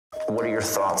What are your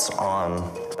thoughts on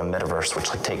a metaverse, which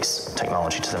like takes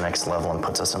technology to the next level and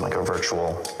puts us in like a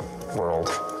virtual world?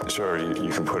 Sure, you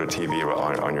can put a TV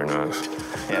on your nose.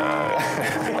 Yeah.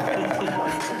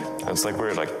 It's like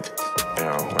weird, like, you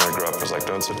know, when I grew up, it was like,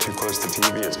 don't sit too close to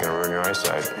TV, it's gonna ruin your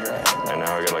eyesight. And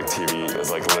now I got like TV, it's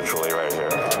like literally right here.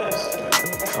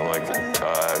 I'm like,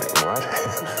 what?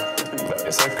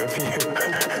 Is that good for you?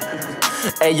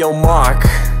 Hey yo, Mark,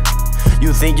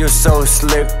 you think you're so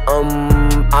slick?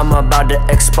 I'm about to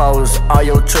expose all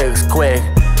your tricks quick.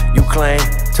 You claim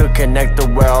to connect the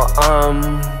world,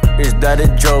 is that a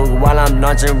joke? While I'm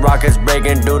launching rockets,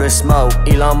 breaking through the smoke.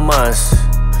 Elon Musk,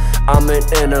 I'm an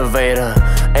innovator,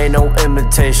 ain't no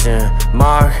imitation.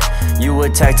 Mark, you a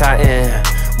tech titan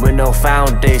with no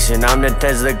foundation. I'm the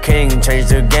Tesla king, change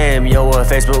the game. Yo, a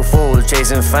Facebook fool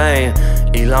chasing fame.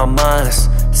 Elon Musk,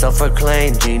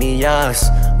 self-proclaimed genius.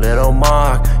 Little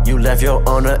Mark, you left your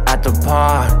owner at the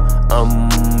park.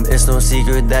 It's no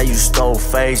secret that you stole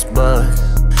Facebook.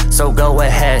 So go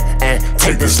ahead and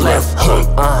take this left hook.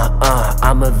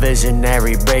 I'm a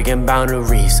visionary, breaking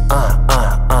boundaries.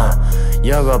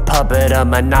 You're a puppet of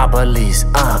monopolies.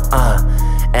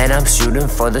 And I'm shooting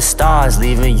for the stars,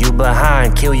 leaving you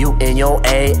behind, kill you in your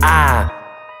AI.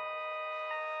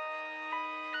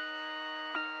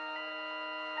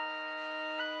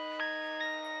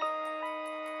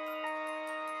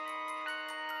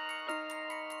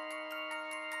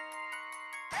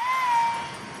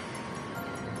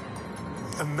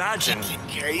 Imagine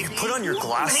you put on your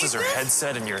glasses or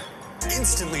headset and you're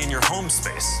instantly in your home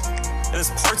space. It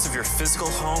has parts of your physical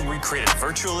home recreated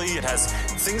virtually, it has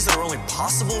things that are only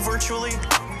possible virtually,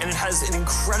 and it has an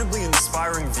incredibly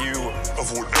inspiring view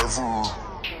of whatever.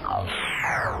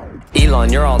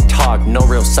 Elon, you're all talk, no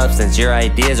real substance. Your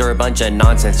ideas are a bunch of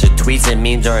nonsense. Your tweets and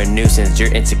memes are a nuisance.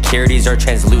 Your insecurities are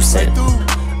translucent.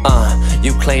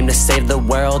 You claim to save the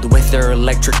world with your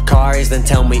electric cars. Then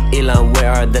tell me, Elon,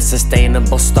 where are the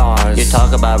sustainable stars? You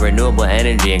talk about renewable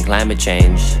energy and climate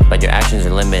change, but your actions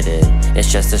are limited,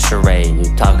 it's just a charade.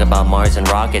 You talk about Mars and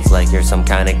rockets like you're some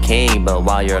kind of king, but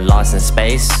while you're lost in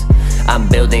space, I'm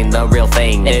building the real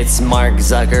thing. It's Mark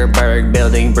Zuckerberg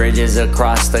building bridges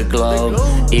across the globe.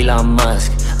 Elon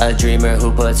Musk, a dreamer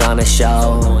who puts on a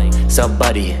show. So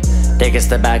buddy, take a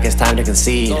step back, it's time to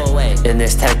concede. In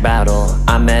this tech battle,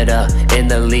 I'm meta in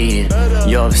the lead.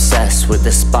 You're obsessed with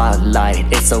the spotlight,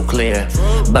 it's so clear.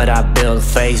 But I build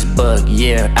Facebook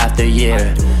year after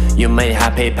year. You may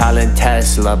have PayPal and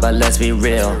Tesla, but let's be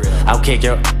real, I'll kick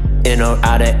your in or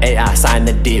out of AI, sign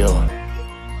the deal.